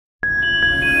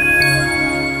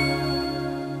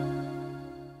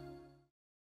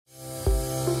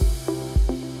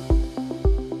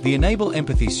The Enable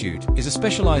Empathy Suit is a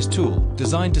specialized tool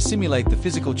designed to simulate the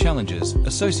physical challenges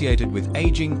associated with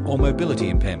aging or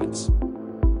mobility impairments.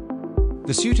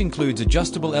 The suit includes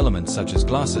adjustable elements such as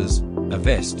glasses, a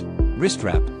vest, wrist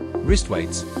wrap, wrist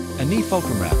weights, a knee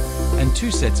fulcrum wrap, and 2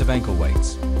 sets of ankle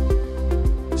weights.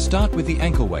 Start with the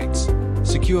ankle weights.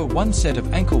 Secure 1 set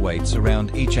of ankle weights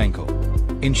around each ankle.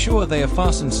 Ensure they are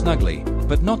fastened snugly,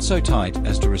 but not so tight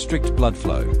as to restrict blood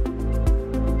flow.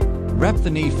 Wrap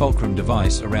the knee fulcrum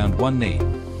device around one knee,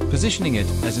 positioning it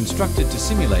as instructed to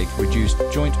simulate reduced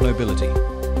joint mobility.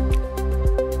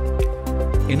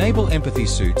 Enable Empathy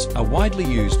suits are widely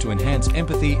used to enhance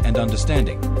empathy and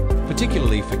understanding,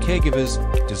 particularly for caregivers,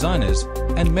 designers,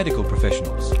 and medical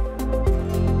professionals.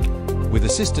 With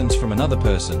assistance from another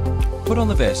person, put on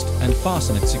the vest and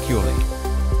fasten it securely.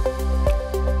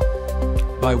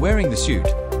 By wearing the suit,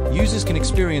 users can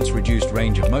experience reduced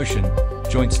range of motion,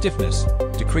 joint stiffness,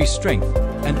 decreased strength,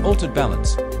 and altered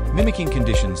balance, mimicking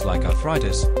conditions like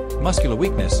arthritis, muscular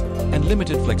weakness, and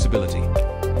limited flexibility.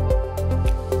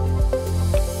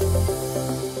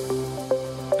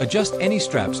 Adjust any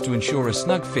straps to ensure a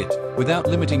snug fit without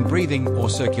limiting breathing or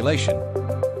circulation.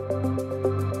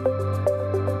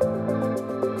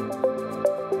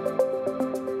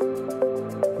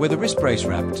 Wear the wrist brace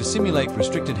wrap to simulate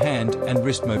restricted hand and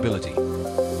wrist mobility.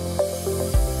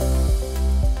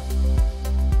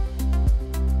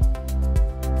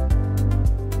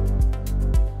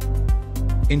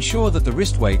 Ensure that the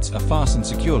wrist weights are fastened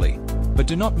securely, but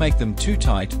do not make them too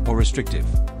tight or restrictive.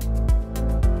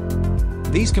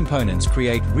 These components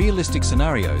create realistic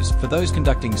scenarios for those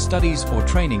conducting studies or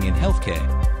training in healthcare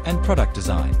and product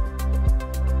design.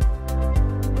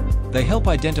 They help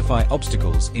identify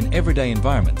obstacles in everyday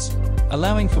environments,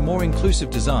 allowing for more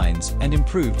inclusive designs and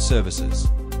improved services.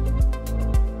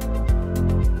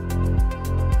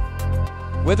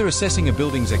 Whether assessing a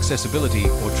building's accessibility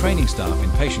or training staff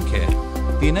in patient care,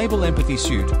 the Enable Empathy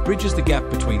suit bridges the gap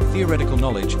between theoretical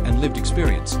knowledge and lived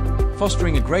experience,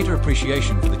 fostering a greater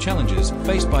appreciation for the challenges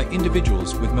faced by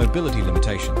individuals with mobility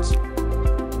limitations.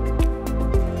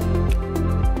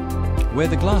 Wear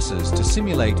the glasses to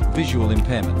simulate visual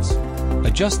impairments.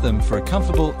 Adjust them for a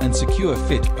comfortable and secure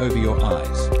fit over your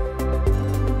eyes.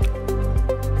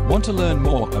 Want to learn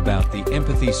more about the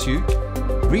Empathy suit?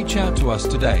 Reach out to us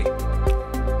today